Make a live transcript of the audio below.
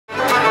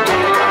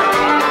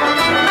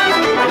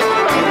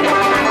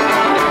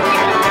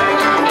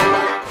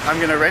I'm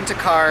gonna rent a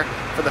car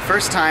for the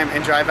first time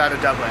and drive out of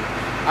Dublin.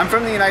 I'm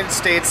from the United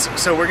States,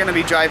 so we're gonna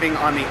be driving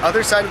on the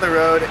other side of the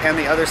road and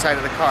the other side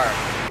of the car.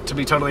 To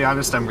be totally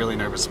honest, I'm really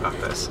nervous about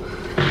this.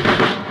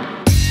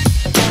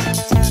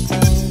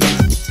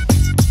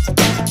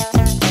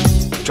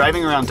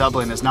 Driving around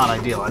Dublin is not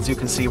ideal. As you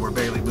can see, we're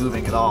barely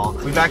moving at all.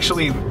 We've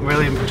actually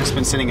really just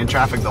been sitting in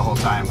traffic the whole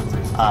time,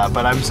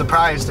 but I'm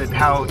surprised at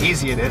how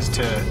easy it is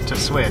to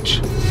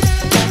switch.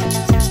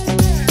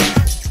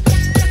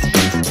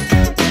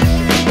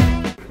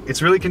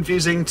 It's really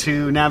confusing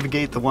to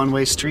navigate the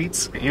one-way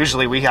streets.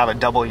 Usually we have a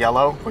double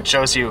yellow, which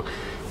shows you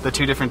the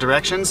two different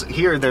directions.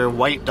 Here they're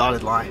white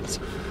dotted lines.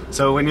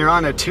 So when you're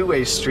on a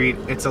two-way street,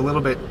 it's a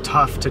little bit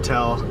tough to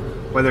tell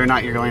whether or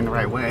not you're going the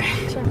right way.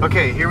 Sure.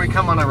 Okay, here we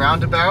come on a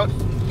roundabout.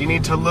 You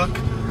need to look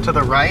to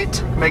the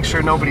right, make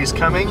sure nobody's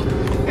coming.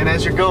 And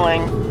as you're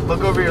going,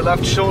 look over your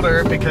left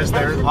shoulder because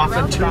there are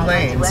often two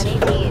lanes.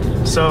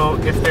 So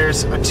if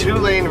there's a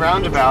two-lane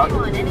roundabout,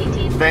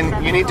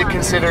 then you need to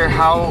consider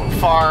how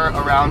far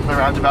around the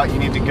roundabout you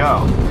need to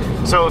go.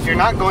 So if you're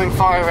not going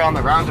far around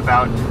the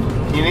roundabout,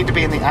 you need to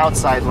be in the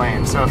outside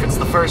lane. So if it's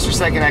the first or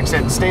second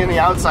exit, stay in the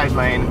outside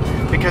lane,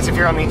 because if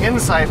you're on the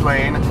inside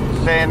lane,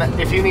 then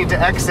if you need to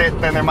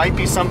exit, then there might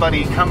be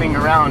somebody coming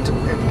around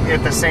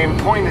at the same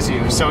point as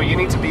you. So you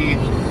need to be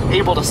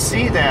able to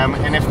see them,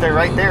 and if they're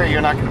right there, you're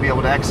not going to be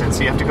able to exit,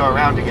 so you have to go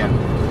around again.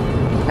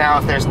 Now,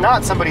 if there's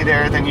not somebody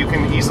there, then you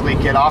can easily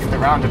get off the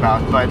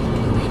roundabout, but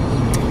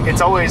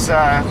it's always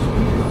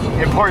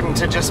important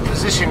to just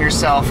position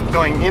yourself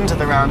going into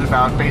the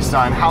roundabout based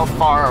on how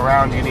far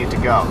around you need to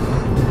go.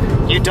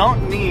 You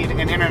don't need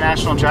an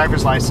international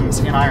driver's license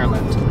in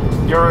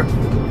Ireland. Your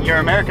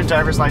American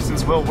driver's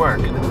license will work.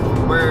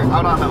 We're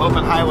out on the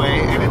open highway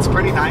and it's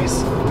pretty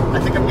nice. I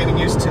think I'm getting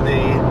used to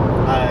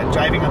the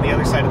driving on the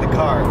other side of the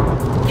car.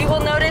 You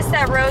will notice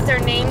that roads are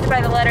named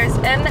by the letters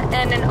M,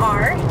 N, and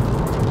R,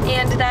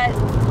 and that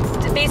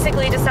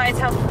basically decides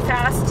how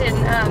fast and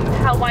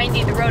how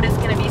windy the road is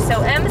going to be.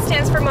 So M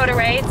stands for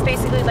motorway. It's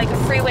basically like a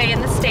freeway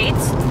in the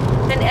States.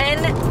 And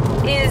N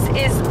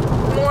is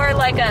more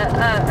like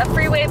a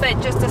freeway, but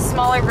just a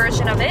smaller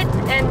version of it.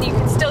 And you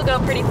can still go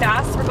pretty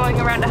fast. We're going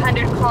around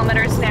 100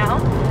 kilometers now.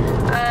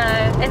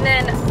 And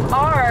then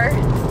R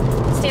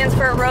stands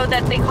for a road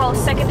that they call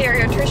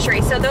secondary or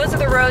tertiary. So those are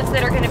the roads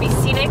that are going to be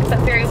scenic but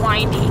very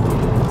windy.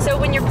 So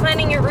when you're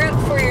planning your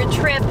route for your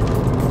trip,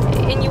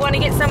 and you want to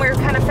get somewhere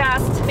kind of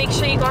fast, make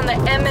sure you go on the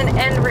M and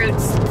N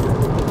routes.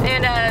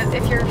 And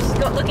if you're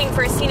looking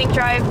for a scenic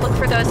drive, look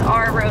for those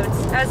R roads.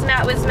 As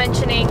Matt was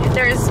mentioning,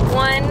 there's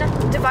one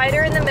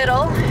divider in the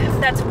middle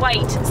that's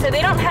white. So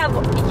they don't have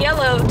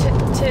yellow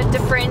to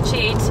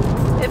differentiate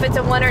if it's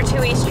a one or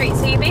two-way street.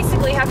 So you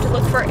basically have to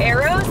look for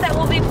arrows that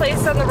will be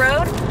placed on the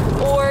road,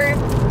 or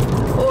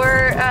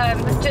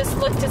just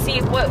look to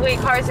see what way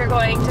cars are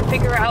going to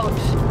figure out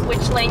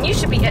which lane you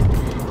should be in.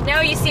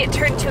 Now you see it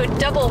turned to a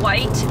double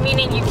white,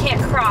 meaning you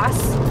can't cross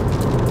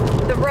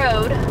the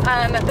road,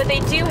 but they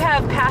do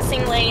have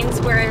passing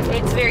lanes where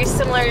it's very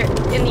similar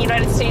in the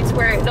United States,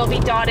 where they'll be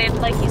dotted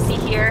like you see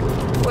here,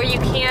 where you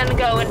can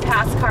go and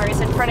pass cars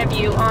in front of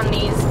you on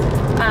these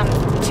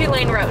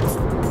two-lane roads.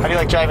 How do you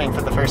like driving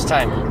for the first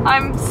time?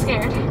 I'm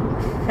scared.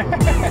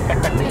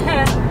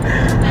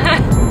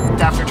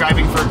 After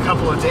driving for a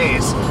couple of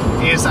days,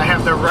 is I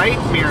have the right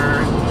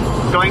mirror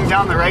going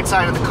down the right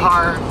side of the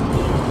car,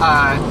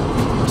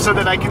 so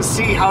that I can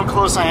see how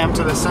close I am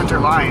to the center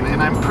line,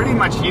 and I'm pretty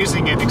much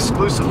using it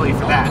exclusively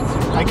for that.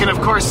 I can of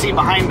course see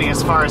behind me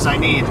as far as I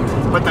need,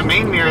 but the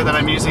main mirror that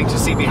I'm using to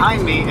see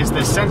behind me is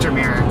the center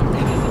mirror.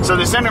 So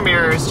the center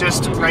mirror is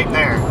just right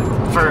there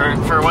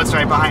for what's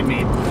right behind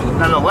me.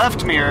 Now the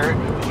left mirror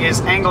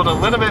is angled a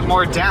little bit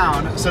more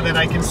down so that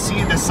I can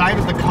see the side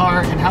of the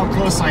car and how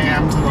close I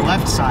am to the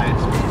left side.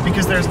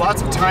 Because there's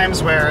lots of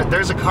times where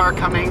there's a car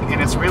coming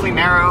and it's really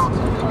narrow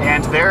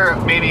and they're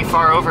maybe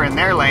far over in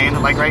their lane,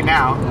 like right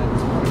now.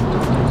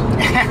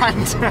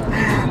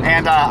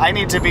 And I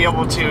need to be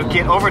able to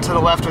get over to the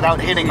left without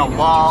hitting a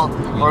wall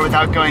or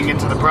without going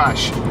into the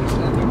brush.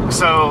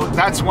 So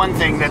that's one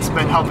thing that's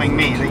been helping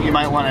me that you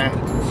might want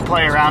to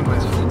play around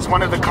with. It's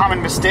one of the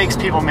common mistakes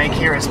people make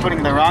here is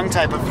putting the wrong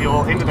type of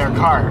fuel into their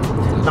car.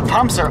 The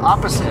pumps are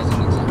opposite.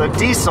 The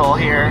diesel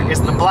here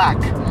is the black,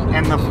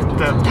 and the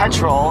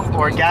petrol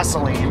or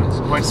gasoline,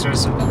 which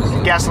is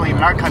gasoline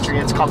in our country,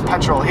 it's called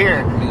petrol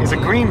here, is a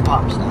green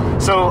pump.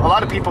 So a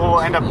lot of people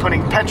will end up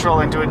putting petrol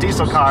into a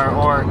diesel car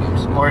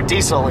or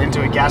diesel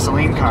into a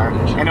gasoline car,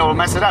 and it will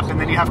mess it up, and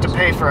then you have to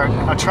pay for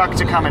a truck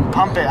to come and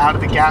pump it out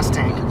of the gas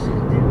tank.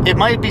 It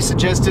might be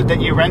suggested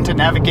that you rent a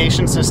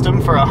navigation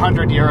system for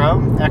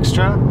 €100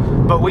 extra,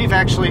 but we've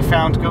actually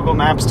found Google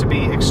Maps to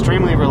be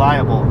extremely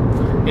reliable.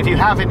 If you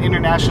have an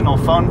international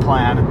phone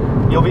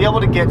plan, you'll be able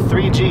to get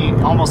 3G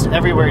almost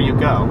everywhere you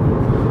go.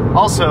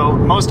 Also,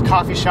 most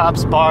coffee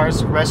shops,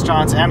 bars,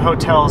 restaurants, and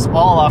hotels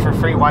all offer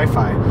free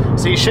Wi-Fi,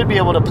 so you should be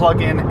able to plug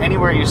in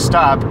anywhere you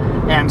stop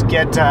and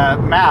get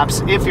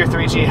maps if your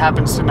 3G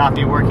happens to not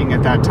be working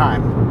at that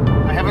time.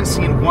 I haven't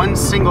seen one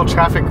single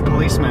traffic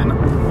policeman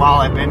while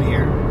I've been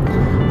here.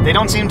 They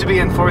don't seem to be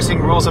enforcing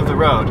rules of the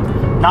road.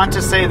 Not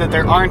to say that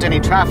there aren't any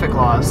traffic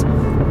laws,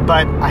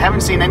 but I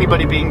haven't seen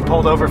anybody being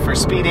pulled over for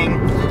speeding.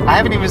 I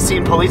haven't even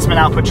seen policemen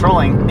out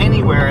patrolling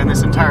anywhere in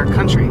this entire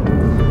country.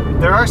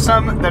 There are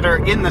some that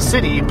are in the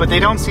city, but they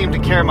don't seem to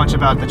care much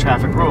about the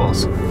traffic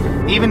rules.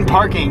 Even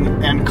parking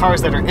and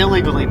cars that are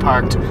illegally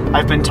parked,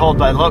 I've been told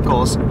by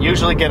locals,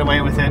 usually get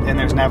away with it and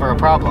there's never a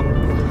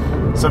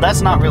problem. So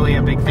that's not really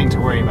a big thing to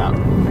worry about.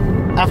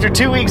 After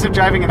 2 weeks of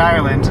driving in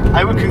Ireland,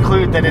 I would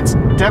conclude that it's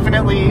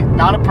definitely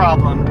not a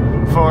problem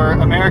for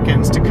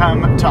Americans to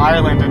come to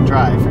Ireland and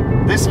drive.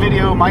 This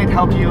video might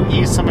help you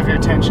ease some of your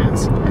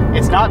tensions.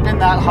 It's not been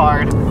that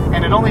hard,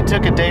 and it only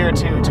took a day or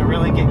two to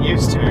really get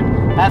used to it.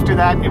 After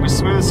that, it was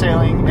smooth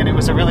sailing, and it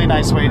was a really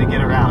nice way to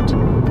get around.